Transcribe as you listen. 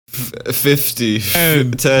50,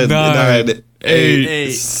 And 10, 9,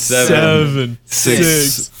 8, 7,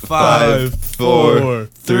 6, 5, 4,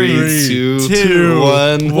 3, 2,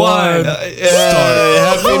 1.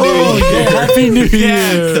 Happy New Year. Happy New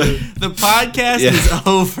Year. The podcast is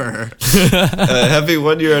over. Happy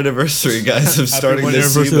 1 year anniversary, guys, of starting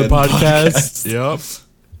this anniversary of the Human podcast. Yep.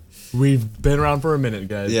 We've been around for a minute,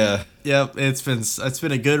 guys. Yeah. Yep, it's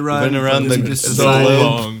been a good run. Been around but the we just so decided,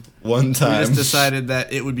 long. One we time. just decided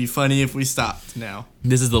that it would be funny if we stopped now.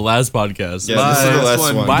 This is the last podcast. Yeah, this is the last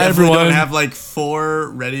one. Bye, Definitely everyone. don't have like 4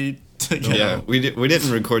 ready to go. Yeah, we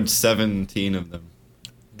didn't record 17 of them.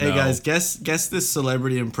 Hey No. guys, guess this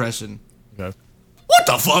celebrity impression. Okay. What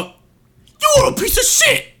the fuck? You're a piece of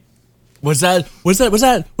shit. What's that?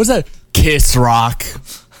 Kiss Rock.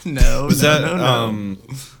 No, Was no, that no.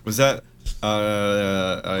 was that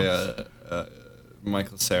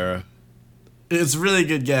Michael Cera? It's a really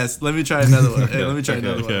good guess. Let me try another one. Hey, let me try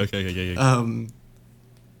another one. Okay.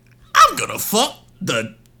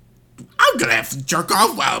 I'm gonna have to jerk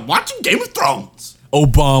off while watching Game of Thrones.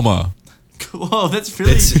 Obama. Whoa, that's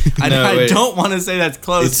really. I wait. don't want to say that's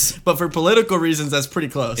close, It's- but for political reasons, that's pretty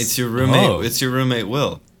close. It's your roommate. Oh. It's your roommate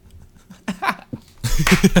Will.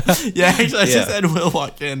 Yeah, actually, I just Yeah. said Will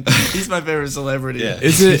walk in. He's my favorite celebrity. Yeah.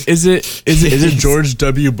 Is it George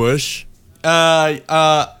W. Bush?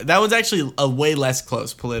 That was actually a way less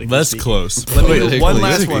close politically. Less speaking. close. Let me Politically do one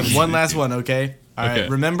last speaking. one. One last one. Okay. All right. Okay.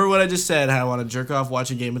 Remember what I just said? How I want to jerk off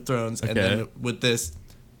watching Game of Thrones, and Okay. then with this,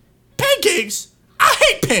 pancakes. I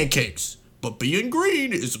hate pancakes, but being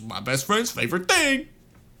green is my best friend's favorite thing.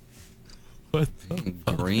 What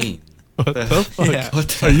the, Green. what the fuck? Yeah. What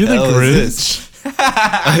the Are you the hell is Grinch?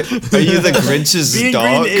 this? Are you the Grinch's Being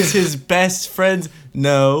dog? green is his best friend's.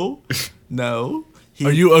 No. He-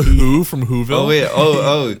 Are you a Who from Whoville? Oh wait.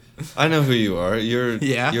 Oh. I know who you are.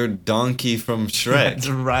 You're Donkey from That's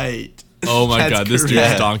Shrek. right. Oh my That's god, this dude's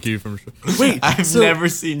correct. Donkey from. Wait, I've so, never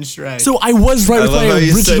seen Shrek. So I was right I with love my how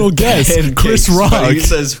you original said guess, pancakes, Chris but Rock. He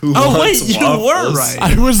says who Oh, wants wait, you were waffles? right.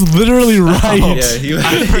 I was literally right. Yeah, he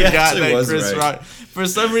I forgot actually that was Chris right. Rock. For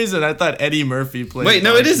some reason, I thought Eddie Murphy played. Wait,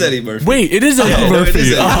 no, it is Donkey. Eddie Murphy. Wait, it is Eddie no, it Murphy.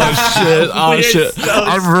 is Eddie Oh shit! Oh We're shit! so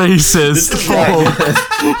I'm racist.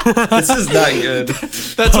 This is not good.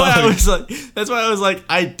 That's why I was like. That's why I was like.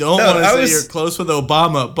 I don't No, want to I say was- you're close with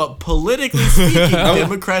Obama, but politically speaking,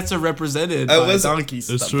 Democrats are represented by was- donkey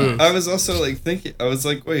That's stuff. true. I was also like thinking. I was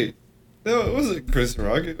like, wait, no, it wasn't Chris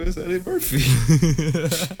Rock. It was Eddie Murphy.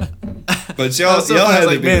 But y'all Also, I was had to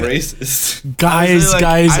like, be man, racist. Guys, like,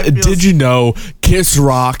 I feel did you know Kiss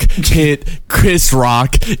Rock hit Chris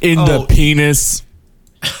Rock in the Oh. penis?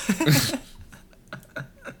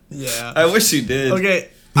 Yeah. I wish you did. Okay.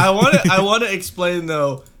 I want to explain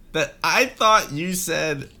though that I thought you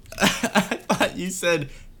said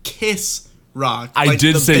Kiss Rock. I like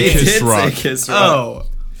did the say band. He Kiss did Rock. say Kiss Rock. Oh,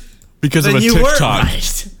 Because then of a you weren't TikTok.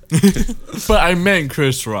 right. But I meant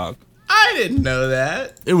Chris Rock. I didn't know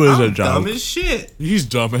that. It was I'm a joke. dumb as shit. He's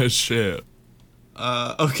dumb as shit.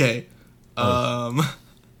 Okay. Oh.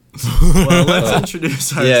 Well, let's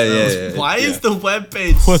introduce ourselves. yeah, Why yeah. is the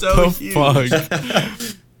webpage What so the huge? fuck?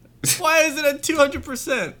 Why is it at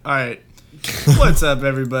 200%? All right. What's up,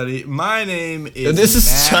 everybody? My name is. This is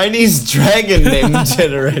Matt. Chinese dragon name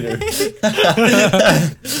generator.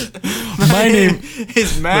 My name,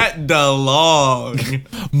 is Matt DeLong.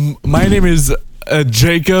 my name is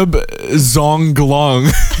Jacob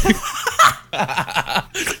Zonglong.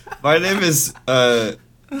 My name is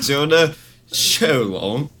Jonah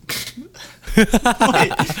Sholong. Wait,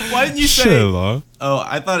 why didn't you say? Sherlock. Oh,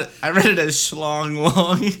 I read it as Schlong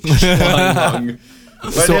Long. My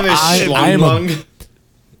So name is I am a- Shlong.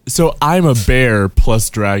 So I'm a bear plus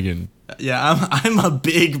dragon. Yeah, I'm a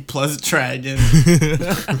big plus dragon.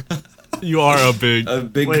 You are a big. A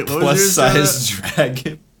big Wait, what was plus yours, size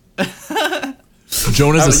dragon.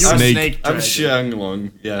 Jonah's a you're a snake. snake. I'm Dragon.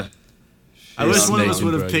 Xianglong. Yeah. I wish one of us Snake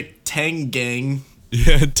would have dragon. picked Tang Gang.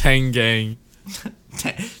 Yeah, Tang Gang.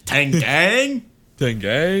 Tang Gang? Tang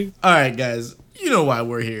Gang? All right, guys. You know why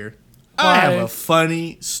we're here. I Why? have a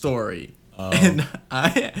funny story. And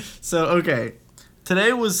okay.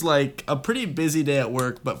 Today was like a pretty busy day at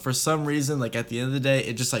work, but for some reason, like at the end of the day,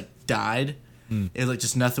 it just like died. It like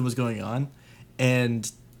just nothing was going on. And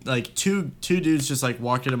like two dudes just like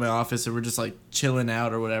walked into my office and were just like chilling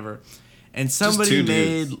out or whatever. And somebody two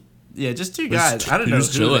made dudes. just two guys. I don't know who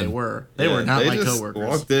just they chilling. were. They Yeah, were not my just coworkers.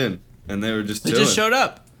 walked in and they were just They chilling. just showed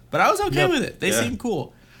up, but I was okay Yep. with it. They Yeah. seemed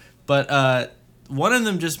cool. But one of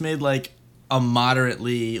them just made like a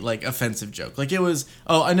moderately like offensive joke. Like it was.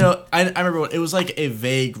 Oh, I know. I remember what it was like. A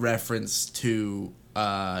vague reference to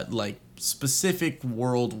like specific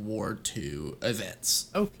World War II events.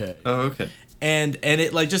 Okay. Oh, okay. And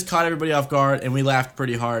it like just caught everybody off guard, and we laughed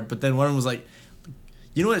pretty hard. But then one of them was like,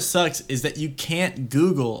 you know what sucks is that you can't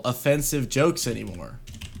Google offensive jokes anymore.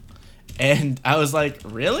 And I was like,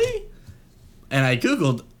 really? And I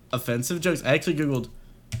Googled offensive jokes. I actually Googled,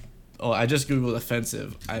 I just Googled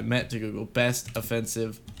offensive. I meant to Google best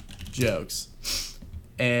offensive jokes.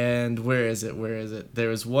 And where is it? There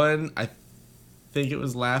was one, I think it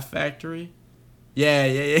was Laugh Factory.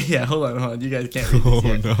 Yeah. Hold on. You guys can't read these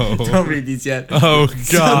yet. Oh, no. Don't read these yet. Oh,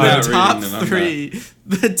 So God.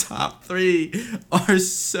 the top three are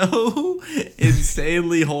so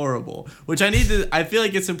insanely horrible. Which I feel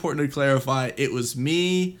like it's important to clarify. It was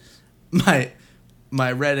me, my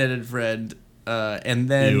redheaded friend, and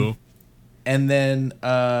then You.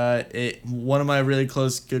 one of my really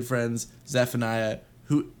close good friends, Zephaniah,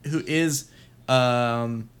 who is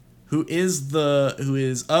of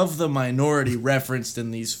the minority referenced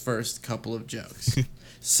in these first couple of jokes.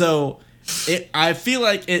 So I feel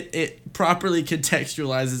like it properly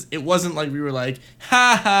contextualizes. It wasn't like we were like,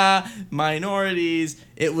 ha ha, minorities.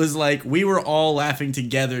 It was like we were all laughing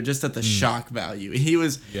together just at the shock value. He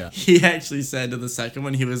actually said to the second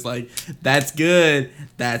one, he was like, that's good.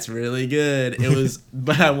 That's really good. It was,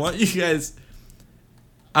 but I want you guys,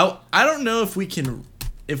 I don't know if we can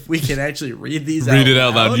actually read these out Read it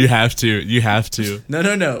out loud. loud. You have to.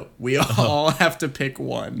 No. We all have to pick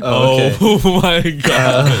one. Oh, okay. Oh my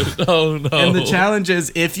God. Oh no. And the challenge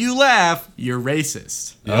is, if you laugh, you're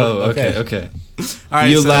racist. Oh, okay. All right,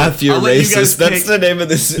 You so laugh, you're I'll let you guys racist. That's pick- the name of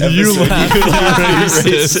this episode. You laugh, you're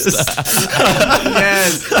you're racist.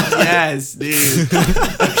 yes, dude.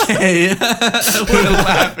 Okay, we're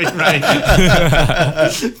laughing right now.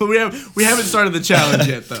 But we haven't started the challenge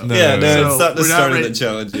yet, though. Yeah, no, So it's not the we're start of ready. the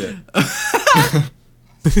challenge yet.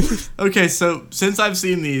 Okay, so since I've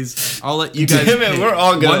seen these, I'll let you guys. Damn it, pick we're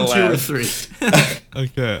all gonna 1, 2, or laugh. 3.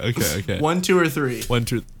 Okay. 1, 2, or 3. 1,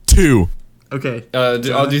 2, 2. Okay. I'll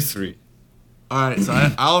do 3. All right, so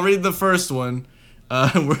I'll read the first one.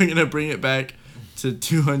 We're gonna bring it back to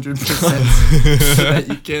 200% so that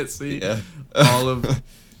you can't see Yeah. all of.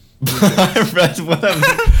 I read one of them.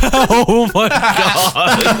 Oh my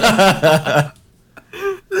God.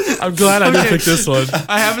 I'm glad I didn't pick this one.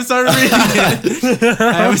 I haven't started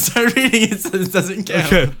reading it, so this doesn't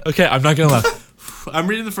count. Okay, I'm not gonna laugh. I'm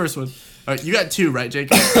reading the first one. All right, you got 2, right,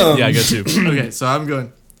 Jacob? Yeah, I got 2. Okay, so I'm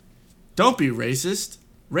going. Don't be racist.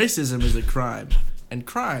 Racism is a crime, and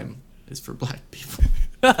crime is for black people.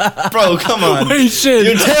 Bro, come on. Wait, shit.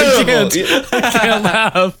 You're terrible. I can't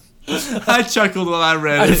laugh. I chuckled while I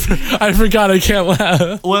read it. I forgot I can't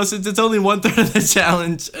laugh. Well, since it's only 1/3 of the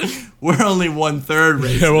challenge, we're only 1/3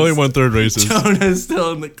 racist. Yeah, we're only 1/3 racist. Jonah's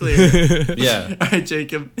still in the clear. Yeah. All right,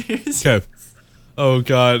 Jacob. Here's Okay. Oh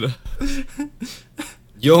God.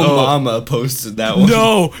 Yo mama posted that one.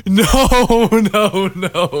 No.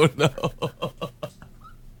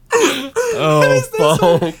 Oh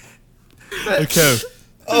fuck. Okay.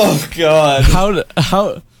 Oh god.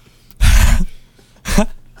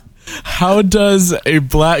 How does a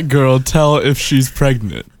black girl tell if she's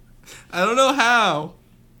pregnant? I don't know how.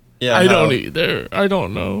 Yeah. I don't how? either. I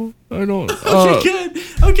don't know. I don't. Okay, good.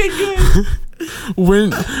 Okay, good.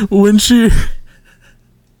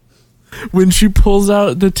 When she pulls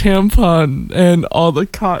out the tampon and all the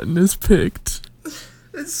cotton is picked.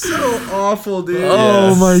 It's so awful, dude.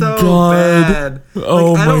 Oh my so God. Bad.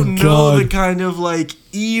 Oh I don't my know the God. kind of like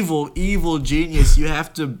evil genius you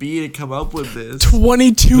have to be to come up with this.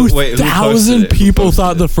 22,000 people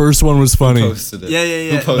thought the first one was funny. Posted it. Yeah.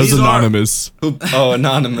 Who That posted was These are- anonymous. Oh,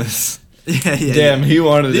 anonymous. Yeah. Damn, he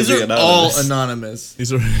wanted These to be are anonymous. all anonymous.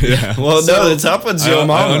 These are yeah. Well, So- no, the top one's I, Yo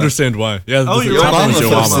Mama. I understand why. Yeah, Oh, the your Yo top one Mama was Yo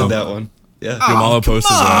posted Mama. that one. Yeah. Yo Mama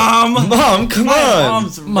posted that. Mom, come My on.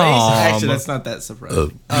 mom's racist. Mom. Actually, that's not that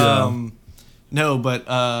surprising. No, but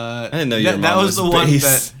I didn't know your that mom was the was one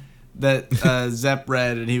base. that Zepp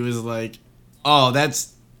read, and he was like, "Oh,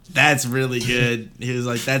 that's really good." He was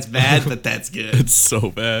like, "That's bad, but that's good." It's so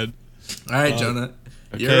bad. All right, Jonah,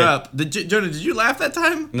 you're okay. up. Jonah, did you laugh that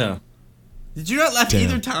time? No. Did you not laugh Damn.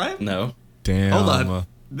 either time? No. Damn. Hold on.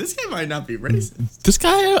 This guy might not be racist. This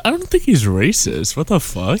guy, I don't think he's racist. What the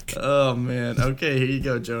fuck? Oh man. Okay, here you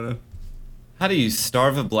go, Jonah. How do you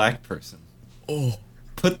starve a black person? Oh.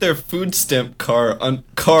 Put their food stamp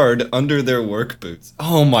card under their work boots.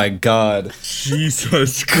 Oh my god.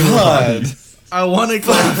 Jesus God. I want to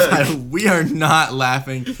clarify, we are not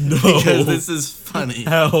laughing because this is funny.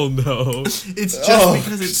 Hell no. It's just Oh,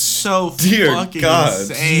 because it's so dear fucking God.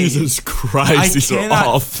 insane. Jesus I Christ, these are cannot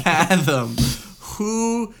awful. fathom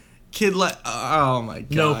who kid like, oh my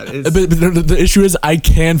No, god. but the issue is I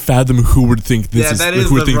can fathom who would think this Yeah, is. that who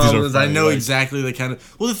is would the think these are problem. Is I funny, know like- exactly the kind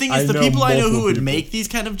of. Well, the thing I is, the know people I know who multiple would people. make these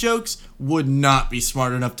kind of jokes would not be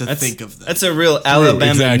smart enough to think of them. That's a real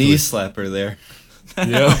Alabama exactly. knee slapper there.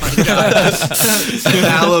 Yeah.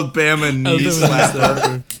 Alabama knee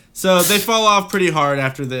slapper. So they fall off pretty hard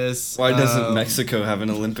after this. Why doesn't Mexico have an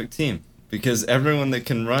Olympic team? Because everyone that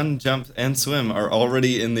can run, jump, and swim are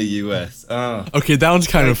already in the U.S. Oh. Okay, that one's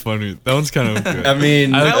kind of funny. That one's kind of good. I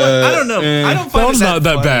mean, I don't know. I don't that find one's it not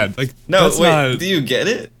that funny. bad. Like, No, that's wait. not- Do you get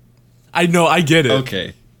it? I know, I get it.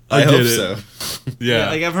 Okay. I I hope get it. so. Yeah.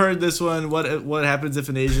 Like I've heard this one. What happens if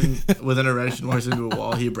an Asian with an erection walks into a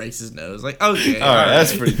wall? He breaks his nose. Like okay, All right,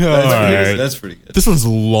 that's pretty. All right. That's pretty good. This one's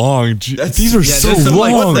long. That's- These are yeah, so there's some,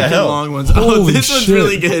 long. like, What the fucking hell? long ones. Holy this one's shit.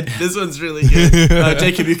 really good. This one's really good.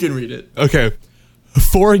 Jacob, you can read it. Okay.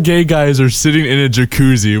 4 gay guys are sitting in a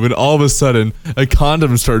jacuzzi when all of a sudden a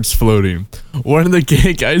condom starts floating. One of the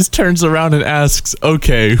gay guys turns around and asks,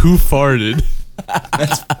 "Okay, who farted?"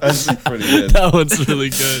 That's pretty good. That one's really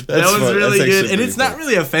good. That one's fun. really That's good, actually and it's pretty not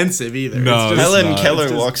really offensive either. No, It's just, Helen not. Keller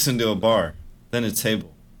It's just- walks into a bar, then a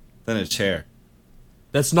table, then a chair.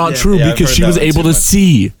 That's not Yeah. true Yeah, I've because heard she that was one able too to much.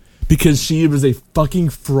 see. Because she was a fucking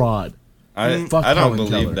fraud. Fuck I don't Helen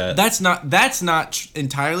believe Keller. that. that's not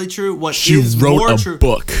entirely true. What She is wrote more a true?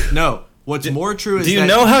 book. No, what's more true is Do you that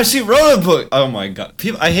know how she wrote a book? Oh my god.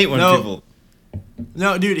 I hate when No. people.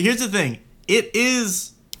 No, dude. Here's the thing. It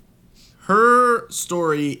is her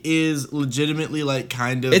story is legitimately like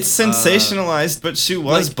kind of. It's sensationalized, but she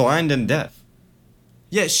was like- blind and deaf.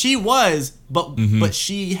 Yeah, she was, but Mm-hmm. but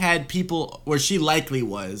she had people, or she likely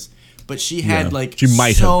was, but she had Yeah, like she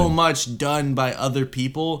might have so been. much done by other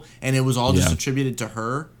people, and it was all just Yeah. attributed to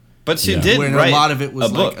her. But she Yeah. did When write a lot of it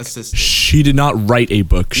was a like book. assisted. She did not write a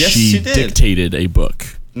book. Yes, she she did. dictated a book.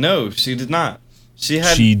 No, she did not. She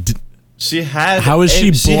had. She had. How is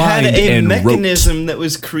she She had blind a and wrote? mechanism that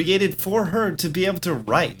was created for her to be able to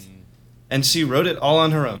write, and she wrote it all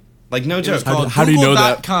on her own. Like no It was joke. called how do you know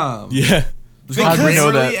that? Google.com. Yeah. Was How it do you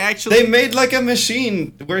know Grammarly, that? Actually, They made like a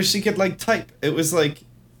machine where she could like type. It was like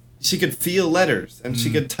she could feel letters and she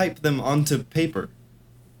could type them onto paper.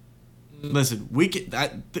 listen. We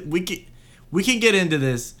can get into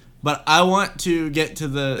this, but I want to get to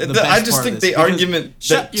the best I just part think of this, the because- argument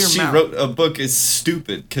Shut that your she mouth. wrote a book is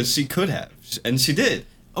stupid because she could have, and she did.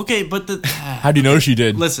 Okay, but the How do you know she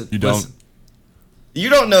did? listen. You don't. Listen. You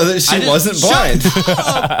don't know that she I didn't- wasn't shut blind.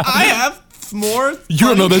 up. I have more. You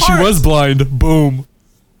don't know funny that she parts. was blind. Boom.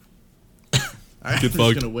 All right, Get I'm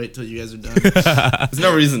fucked. just gonna wait till you guys are done. There's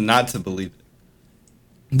no reason not to believe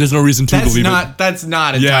it. There's no reason to That's believe not. it. That's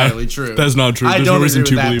not Yeah, entirely true. that's not true. I There's don't no reason agree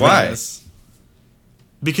to with that believe it. Why? premise.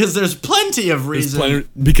 Because there's plenty of There's reasons. plenty-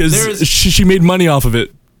 because There's- she made money off of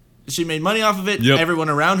it. She made money off of it. Yep. Everyone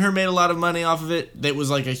around her made a lot of money off of it. It was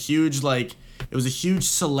like a huge it was a huge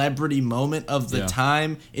celebrity moment of the Yeah.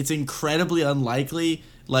 time. It's incredibly unlikely.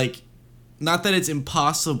 Like, not that it's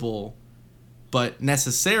impossible, but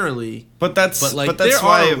necessarily. But that's But, like, that's there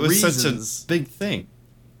why are it was reasons. such a big thing.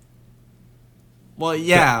 Well,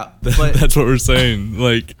 yeah, but That's what we're saying.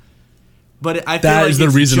 Like I feel that like is the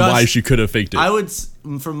it's reason why just- she could have faked it. I would,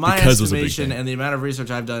 from my Because it was a big estimation thing. and the amount of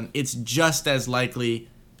research I've done, it's just as likely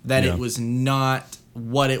that Yeah. it was not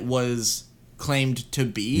what it was claimed to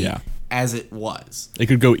be Yeah. as it was. It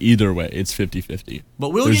could go either way. It's 50-50. But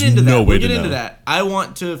we'll There's get into no that. way We'll to get into know. that. I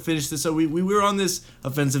want to finish this. So we were on this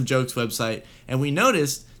offensive jokes website, and we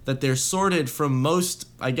noticed that they're sorted from most,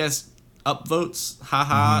 I guess, upvotes,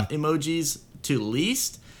 haha Mm-hmm. emojis to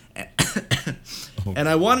least. Oh. And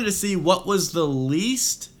I wanted to see what was the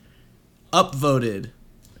least upvoted,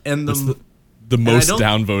 and The most don't-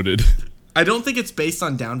 downvoted. I don't think it's based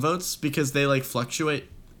on downvotes because they like fluctuate.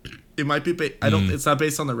 It might be. I don't. It's not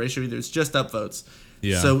based on the ratio either. It's just upvotes.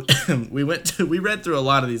 Yeah. So we read through a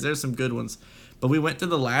lot of these. There's some good ones, but we went to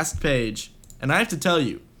the last page, and I have to tell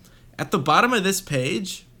you, at the bottom of this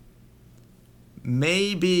page,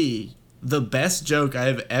 may be the best joke I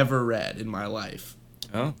have ever read in my life.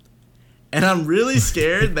 Oh, And I'm really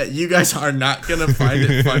scared that you guys are not going to find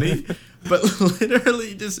it funny. But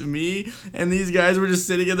literally just me and these guys were just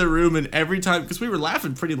sitting in the room, and every time, because we were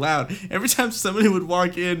laughing pretty loud, every time somebody would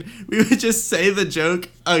walk in, we would just say the joke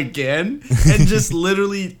again and just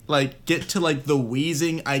literally like get to like the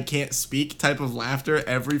wheezing I can't speak type of laughter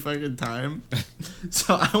every fucking time.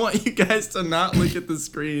 So I want you guys to not look at the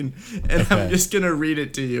screen, and I'm Okay. just going to read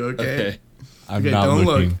it to you, okay. I'm Okay, not don't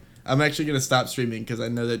looking. look. I'm actually going to stop streaming because I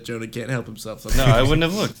know that Jonah can't help himself. So No, I wouldn't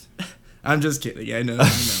have looked. I'm just kidding. I know.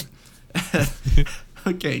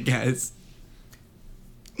 Okay, guys.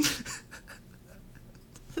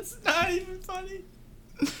 It's not even funny.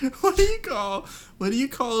 What do you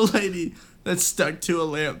call a lady that's stuck to a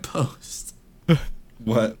lamppost?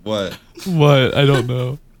 What? What? I don't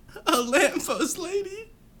know. A lamppost lady.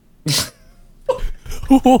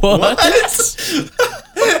 What? What?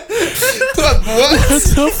 What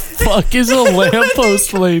the fuck is a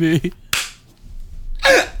lamppost lady?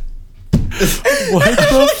 What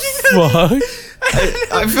the fuck?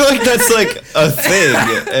 I feel like that's like a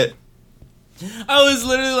thing. I was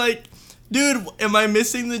literally like, dude, am I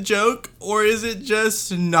missing the joke or is it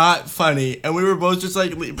just not funny? And we were both just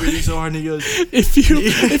like breathing so hard and he goes,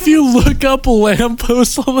 If you look up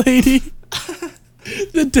lamppost lady,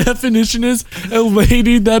 the definition is a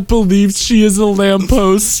lady that believes she is a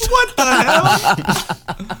lamppost. what the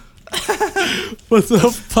hell? What the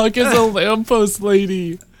fuck is a lamppost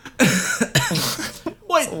lady?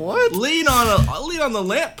 Wait, what? Lean on the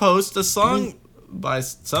lamppost, a song by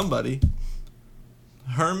somebody.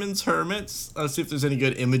 Herman's Hermits. Let's see if there's any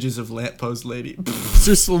good images of lamppost lady. It's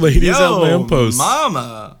just ladies at lampposts.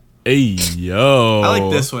 Mama. Hey yo. I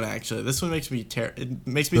like this one actually. This one makes me it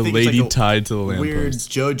makes me The think lady it's like a tied to the weird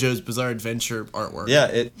lamppost. JoJo's Bizarre Adventure artwork. Yeah,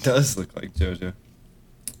 it does look like JoJo.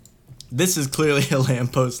 This is clearly a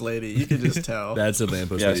lamppost lady. You can just tell. That's a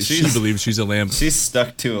lamppost Yeah, lady. She she's- believes she's a lamp. She's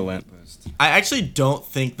stuck to a lamppost. I actually don't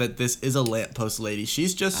think that this is a lamppost lady.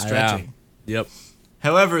 She's just stretching. Yep.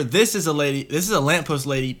 However, this is a lamppost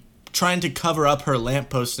lady trying to cover up her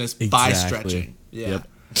lamppostness by Exactly. stretching. Yeah.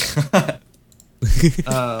 Yep.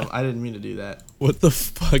 I didn't mean to do that. What the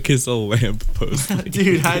fuck is a lamppost lady?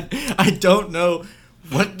 Dude, I don't know.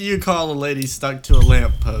 What do you call a lady stuck to a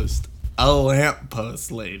lamppost? A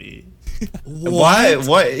lamppost lady. Why?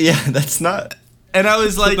 What? Yeah, that's not. And I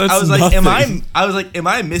was like, That's am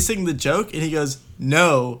I missing the joke? And he goes,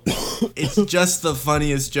 no, it's just the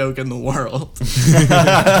funniest joke in the world.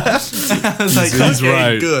 I was like, He's okay,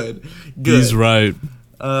 right. good. He's right.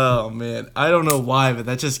 Oh man, I don't know why, but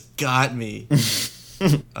that just got me.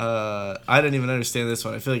 I didn't even understand this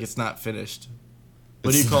one. I feel like it's not finished.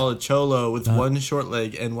 What do you call a cholo with one short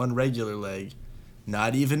leg and one regular leg?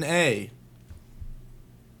 Not even A.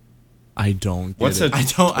 I don't get What's it.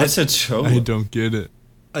 What's a cholo? I don't get it.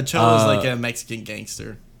 A cholo is like a Mexican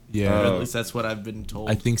gangster. Yeah. Or at least that's what I've been told.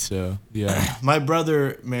 I think so. Yeah. My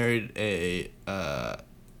brother married a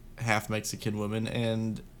half Mexican woman,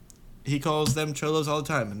 and he calls them cholos all the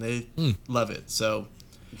time, and they love it. So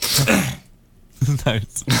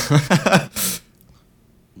Nice.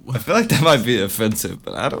 I feel like that might be offensive,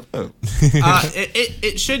 but I don't know.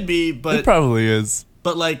 it should be, It but probably is.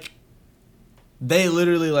 like they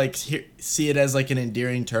literally like see it as like an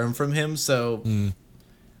endearing term from him. So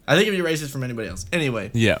I think it'd be racist from anybody else. Anyway,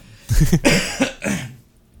 Yeah.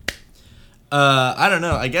 I don't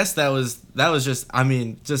know. I guess that was just. I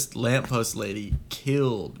mean, just lamppost lady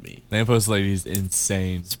killed me. Lamppost lady's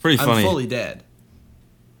insane. It's pretty funny. I'm fully dead.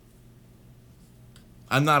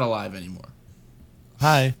 I'm not alive anymore.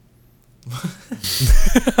 Hi.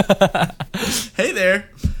 Hey there.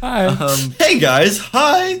 Hi. Hey guys,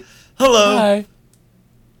 hi, hello. Hi.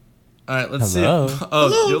 All right, let's Hello. see.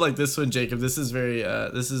 Oh, you'll like this one, Jacob. This is very.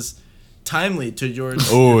 This is timely to your.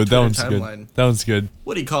 Oh, your that Twitter one's timeline. good. That one's good.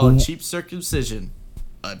 What do you call a cheap circumcision?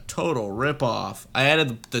 A total ripoff. I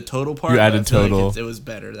added the total part. You but I added feel like total. it was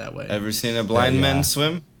better that way. Ever seen a blind Yeah. man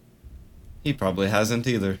swim? He probably hasn't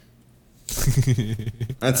either.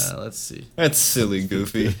 That's Let's see. that's silly,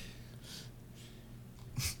 goofy.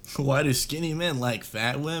 Why do skinny men like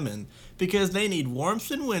fat women? Because they need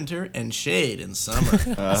warmth in winter and shade in summer.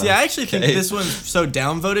 See, I actually think okay. this one's so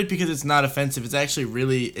downvoted because it's not offensive. It's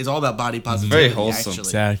actually it's all about body positivity. very wholesome. Actually.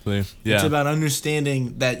 Exactly. It's Yeah. about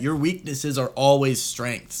understanding that your weaknesses are always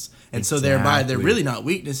strengths. And so thereby, they're Exactly. really not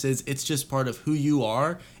weaknesses. It's just part of who you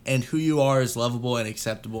are, and who you are is lovable and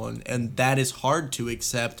acceptable. And that is hard to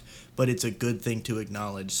accept, but it's a good thing to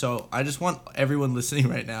acknowledge. So I just want everyone listening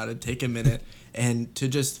right now to take a minute and to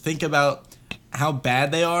just think about how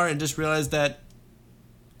bad they are and just realize that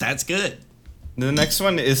that's good. The next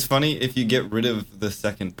one is funny if you get rid of the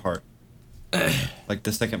second part, like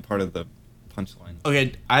the second part of the punchline.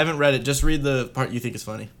 Okay, I haven't read it. Just read the part you think is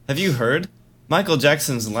funny. Have you heard? Michael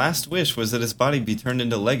Jackson's last wish was that his body be turned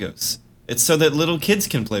into Legos. It's so that little kids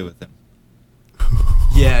can play with him.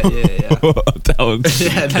 Yeah. that one's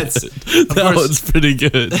Yeah, that's that course. one's pretty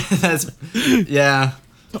good. that's yeah.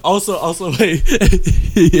 Also, wait.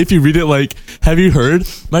 If you read it like, have you heard?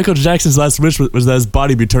 Michael Jackson's last wish was that his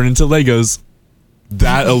body be turned into Legos.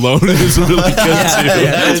 That alone is really good too.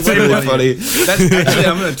 Yeah, that's It's way really funny. funny. That's actually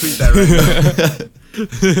I'm gonna tweet that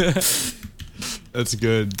right now. That's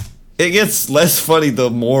good. It gets less funny the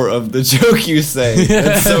more of the joke you say.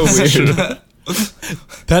 It's so That's weird. true.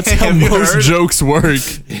 That's Hey, how have you most heard? jokes work.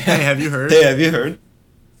 Hey, have you heard? Hey, have you heard?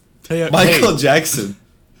 Hey, Michael Jackson.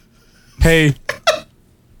 Hey,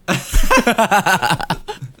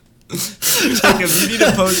 Jacob, you need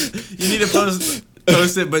to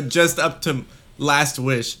post it, but just up to Last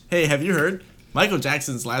Wish. Hey, have you heard? Michael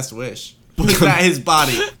Jackson's Last Wish was not his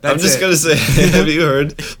body. That's I'm just it. gonna say, have you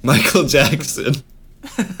heard? Michael Jackson.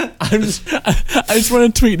 I just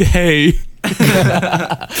want to tweet hey.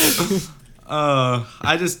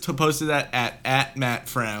 I just posted that at Matt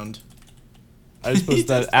Frowned. I just posted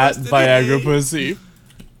that just at posted Viagra hey. Pussy.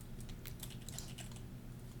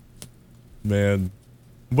 Man,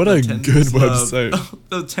 what a good Tenderest website. love-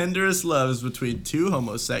 the tenderest loves between two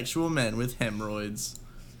homosexual men with hemorrhoids.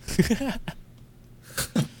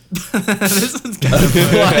 This one's kind of A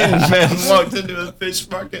blind man walked into a fish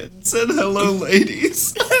market and said, "Hello,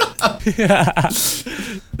 ladies." That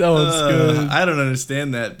one's good. I don't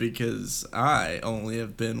understand that because I only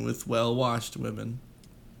have been with well-washed women.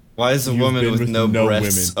 Why is a You've woman been with with no no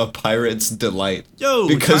breasts a pirate's delight? Yo,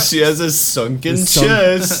 Because she has a sunken sunk-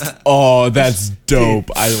 chest. Oh, that's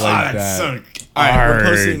dope. I like that that. sunk. All right, we're Arr.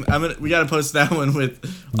 posting. We gotta post that one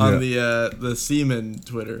on the Seaman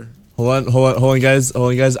Twitter. Hold on, guys.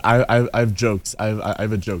 I have jokes. I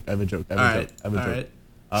have a joke. I have a joke. All right, I have a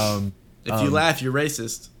joke. If you laugh, you're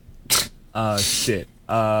racist. Shit.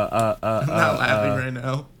 I'm not laughing right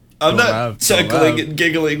now. I'm Don't not laugh, don't chuckling laugh. and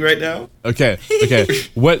giggling right now. Okay.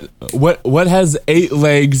 What has 8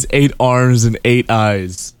 legs, 8 arms, and 8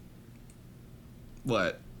 eyes?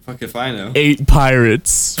 What? Fuck if I know. 8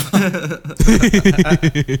 pirates. I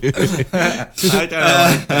kind of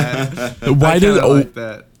like that. Why I does kinda like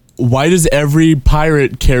that. why does every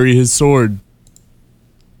pirate carry his sword?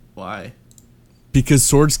 Why? Because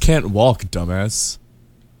swords can't walk, dumbass.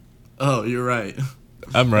 Oh, you're right.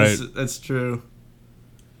 I'm right. That's true.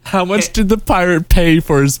 How much did the pirate pay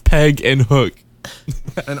for his peg and hook?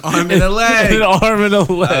 An arm and a leg. An arm and a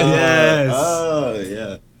leg. Yes. Oh,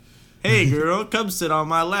 yeah. Hey, girl, come sit on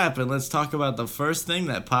my lap and let's talk about the first thing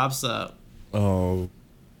that pops up. Oh.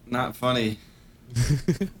 Not funny.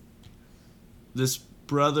 This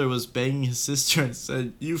brother was banging his sister and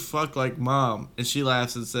said, "You fuck like mom." And she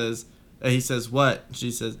laughs and says, he says, "What?" And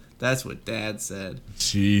she says, "That's what dad said."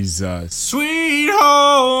 Jesus. Sweet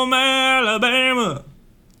home Alabama.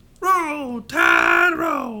 Roll, tide,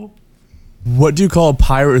 roll. What do you call a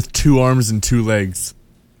pirate with 2 arms and 2 legs?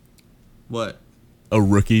 What? A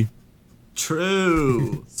rookie.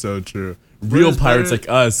 True. So true. Real is pirates better- like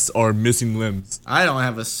us are missing limbs. I don't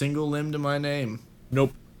have a single limb to my name.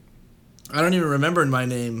 Nope. I don't even remember my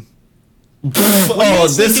name. Oh,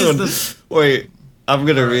 guys this think one. is Wait, I'm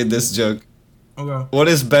gonna read this joke. Okay. What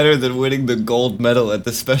is better than winning the gold medal at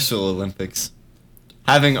the Special Olympics?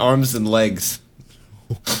 Having arms and legs.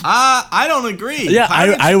 I don't agree. Yeah,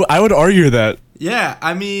 Pirates- I would argue that. Yeah,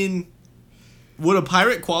 I mean, would a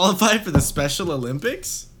pirate qualify for the Special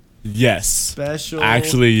Olympics? Yes. Special.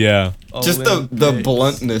 Actually, yeah. Just the Olympics.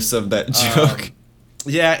 bluntness of that joke.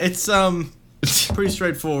 Yeah, it's pretty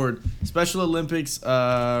straightforward. Special Olympics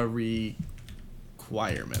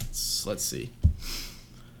requirements. Let's see.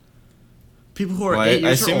 People who are Well, 8 I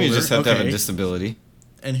years or assume older, you just have to have a okay, disability.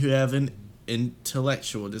 and who have an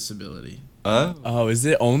intellectual disability. Oh, is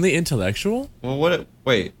it only intellectual? Well, what?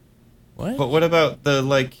 Wait, What? but what about the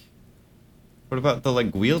like? What about the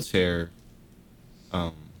like wheelchair?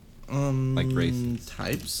 Like races.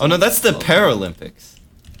 Types. Oh no, that's the of- Paralympics.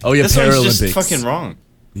 Oh yeah, This Paralympics. one's just fucking wrong. I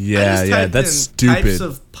Yeah, just yeah, typed that's in stupid. Types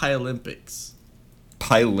of Paralympics.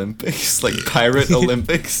 Olympics, like Pirate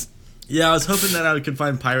Olympics. Yeah, I was hoping that I could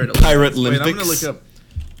find pirate. Pirate Wait, I'm gonna Olympics? look up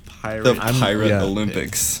pirate. The Pirate yeah.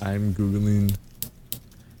 Olympics. I'm googling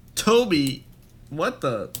Toby. What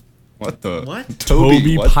the? What the? What?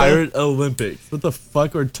 Toby what the- Pirate Olympics. What the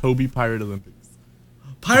fuck are Toby Pirate Olympics?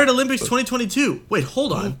 Pirate Olympics 2022. Wait,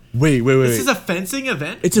 hold on. Wait. This is a fencing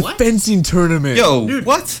event. It's a What? fencing tournament. Yo, Dude,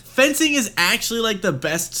 what? Fencing is actually like the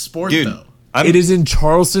best sport, Dude, though. It is in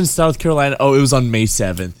Charleston, South Carolina. Oh, it was on May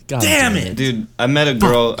 7th. God Damn it. Dude, I met a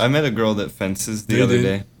girl. I met a girl that fences the You other did?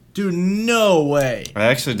 day. Dude, no way. I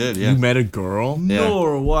actually did. Yeah. You met a girl? Yeah.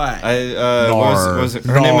 Nor why. What was it?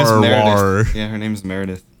 Her name is Nar, Meredith. nar. Yeah, her name's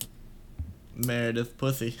Meredith. Meredith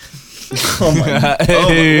Pussy. Oh my.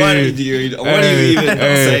 Hey. What do you even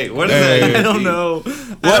Hey. say? What does that Hey. even I don't mean? know.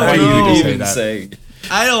 What I are don't you know. say even that? saying?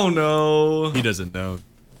 I don't know. He doesn't know.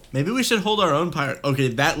 Maybe we should hold our own pirate. Okay,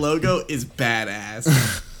 that logo is badass.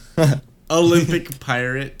 Olympic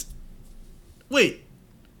pirate. Wait.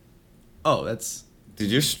 Oh, that's.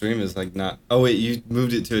 Dude, your stream is like not. Oh wait, you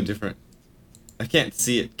moved it to a different. I can't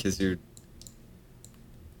see it because you're.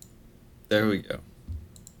 There we go.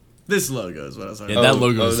 This logo is what I was talking Yeah, about. that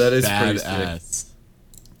logo is that is pretty badass.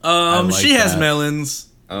 She like has that. melons.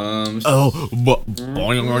 Oh, But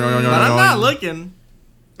I'm not looking.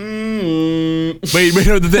 Wait,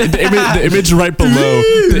 no, the image right below.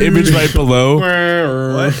 The image right below.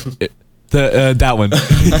 What? That one.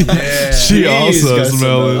 Yeah. She He's also got has some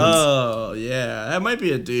melons. Oh, yeah. That might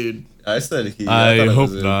be a dude. I said he. I thought it hope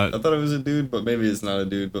was not. I thought it was a dude, but maybe it's not a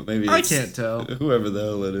dude. But maybe I it's can't tell. whoever the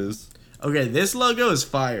hell it is. Okay, this logo is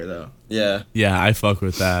fire though. Yeah, Yeah, I fuck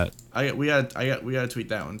with that. We gotta tweet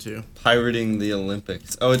that one too. pirating the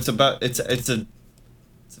Olympics. Oh, it's a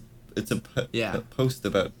Yeah. a post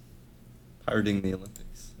about pirating the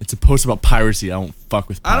Olympics. It's a post about piracy. I don't fuck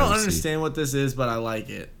with I piracy. don't understand what this is, but I like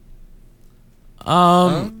it.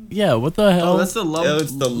 Yeah, what the hell? Oh, that's the Yeah,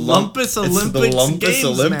 it's the Lumpus Olympics It's the Lumpus Games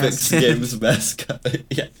Olympics mascot. Games mascot.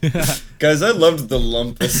 Yeah. Guys, I loved the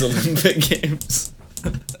Lumpus Olympic Games.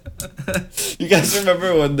 You guys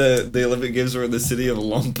remember when the Olympic Games were in the city of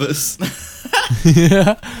Lumpus?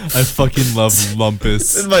 Yeah, I fucking love This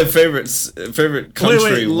Lumpus. is my favorite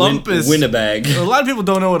country. Lumpus. Winnipeg. A lot of people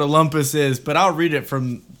don't know what a lumpus is, but I'll read it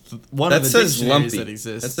from one That of the says dictionaries lumpy. that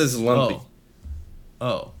exists. That says lumpy.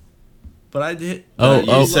 Oh. But I did.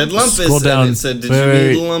 You said lumpus, Scroll down. and it said, did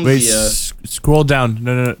wait, you mean wait, lumpia? scroll down.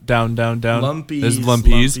 No, down. Lumpies. There's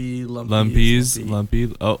lumpies. Lumpies.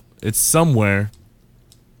 Lumpy. Oh, it's somewhere.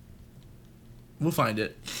 We'll find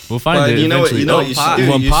it. We'll find But it you know what? eventually. You know what you should do?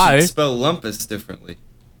 You Lumpi. should spell lumpus differently.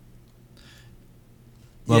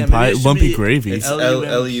 Yeah, maybe it should Lumpy be- gravy. It's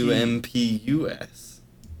L-U-M-P. Lumpus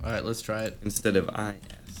All right, let's try it. instead of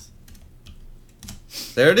is.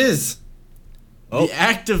 There it is. Oh. The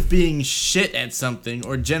act of being shit at something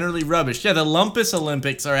or generally rubbish. Yeah, the Lumpus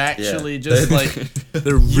Olympics are actually just like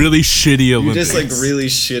They're really shitty you're Olympics. just like really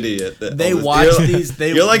shitty at that. they all this. watch You're- these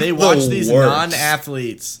they you're like they the watch these worst.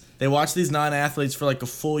 non-athletes. They watch these non-athletes for like a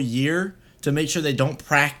full year to make sure they don't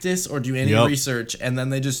practice or do any Yep. research, and then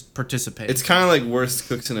they just participate. It's kind of like worst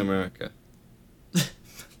cooks in America.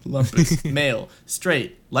 Lumpus, male,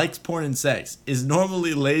 straight, likes porn and sex, is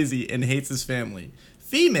normally lazy and hates his family.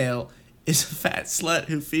 Female is a fat slut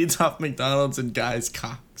who feeds off McDonald's and guys'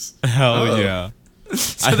 cocks. Hell Oh. yeah.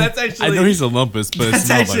 So that's actually I know he's a lumpus, but that's it's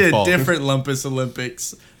not actually my a fault. different Lumpus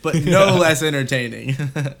Olympics, but no less entertaining.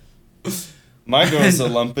 My girl's a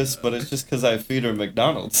lumpus, but it's just because I feed her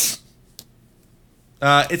McDonald's.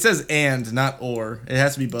 It says and, not or. It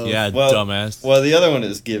has to be both. Yeah, Well, dumbass. Well, the other one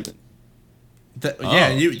is given. Yeah,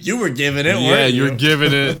 Oh. you were giving it, Yeah, weren't you? you're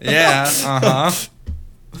giving it. Yeah, uh-huh.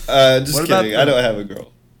 Just What about kidding. the- I don't have a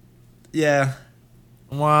girl. Yeah.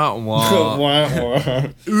 Wah, wah. Wah, wah.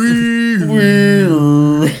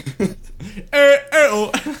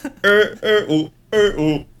 Oh.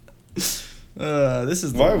 Oh, oh. This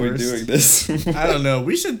is the Why are we worst. doing this? I don't know.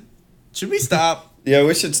 Should we stop? Yeah,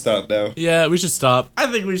 we should stop now. Yeah, we should stop. I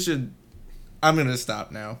think we should. I'm gonna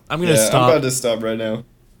stop now. I'm gonna Yeah, stop. I'm about to stop right now.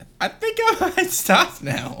 I think I might stop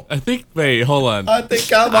now. I think. Wait, hold on. I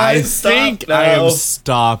think I might I stop think now. I am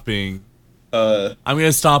stopping. Uh, I'm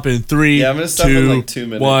gonna stop in 3. Yeah, I'm gonna stop in, like, 2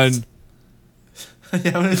 minutes. 1.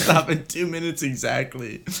 Yeah, I'm gonna stop in 2 minutes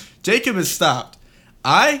exactly. Jacob has stopped.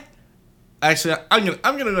 I'm gonna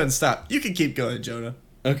go ahead and stop. You can keep going, Jonah.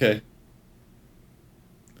 okay.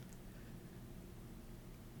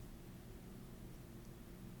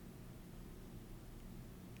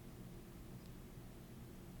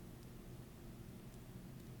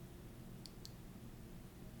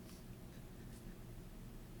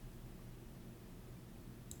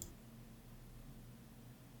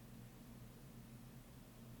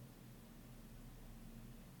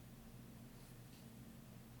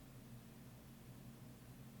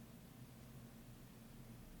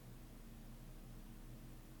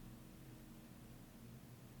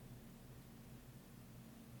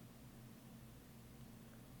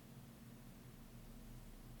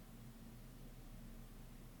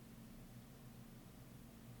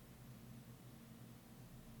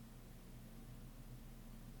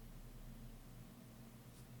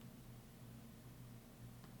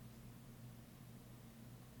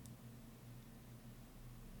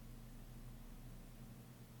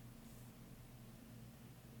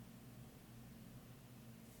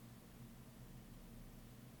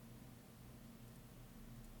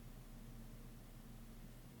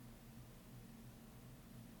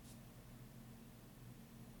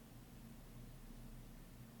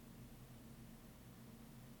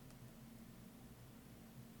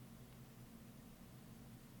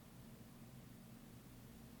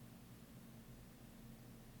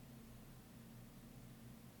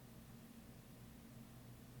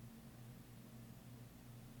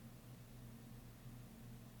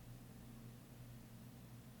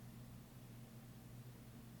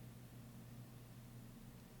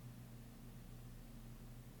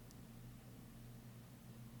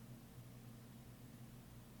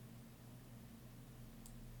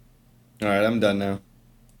 All right, I'm done now.